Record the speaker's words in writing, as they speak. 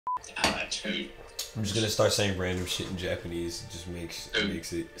I'm just gonna start saying random shit in Japanese. It just makes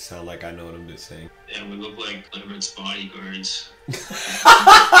it sound like I know what I'm just saying. Yeah, we look like Leonard's bodyguards.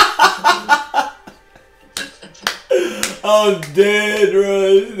 I'm dead, bro.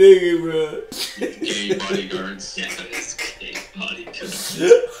 This nigga, bro. Gay bodyguards. Yeah, it's gay bodyguards.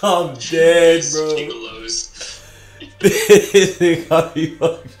 I'm dead, bro. This nigga got me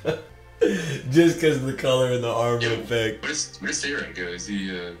fucked up. Just because of the color and the armor effect. Where's Sarah go? Is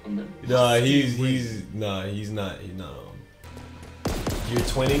he Nah, he's not. He's not. You're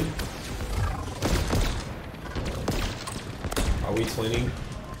twinning? Are we twinning?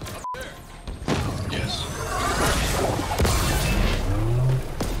 Yes.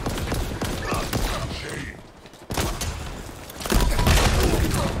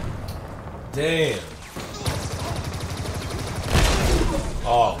 Damn.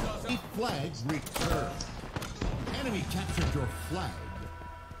 Oh. Flags return. Enemy captured your flag.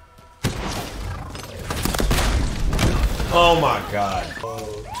 Oh my god.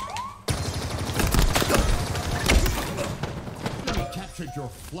 Enemy captured your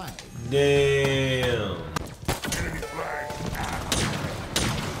flag. Damn. Enemy flag.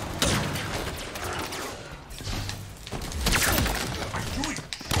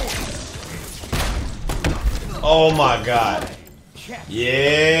 Oh my god.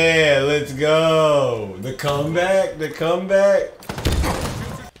 Yeah, let's go. The comeback, the comeback.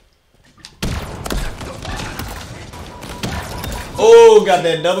 Oh, got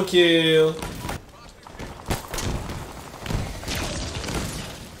that double kill.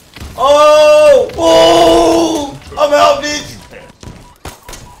 Oh, I'm out, bitch.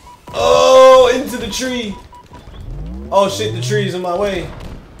 Oh, into the tree. Oh shit, the tree's in my way.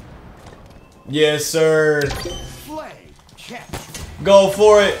 Yes, sir. Go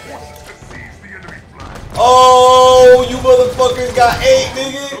for it. Oh, you motherfuckers got 8,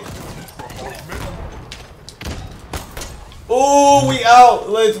 nigga. Oh, we out.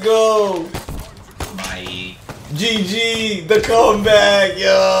 Let's go. Bye. GG, the comeback.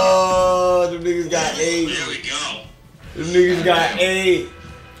 Yo, them niggas got 8. There we go. Them niggas got 8.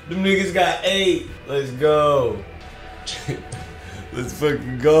 Them niggas got 8. Let's go. Let's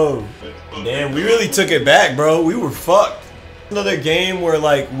fucking go. Damn, we really took it back, bro. We were fucked. Another game where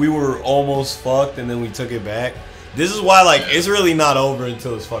like we were almost fucked and then we took it back. This is why like it's really not over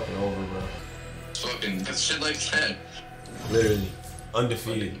until it's fucking over, bro. Fucking shit like that. Literally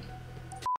undefeated.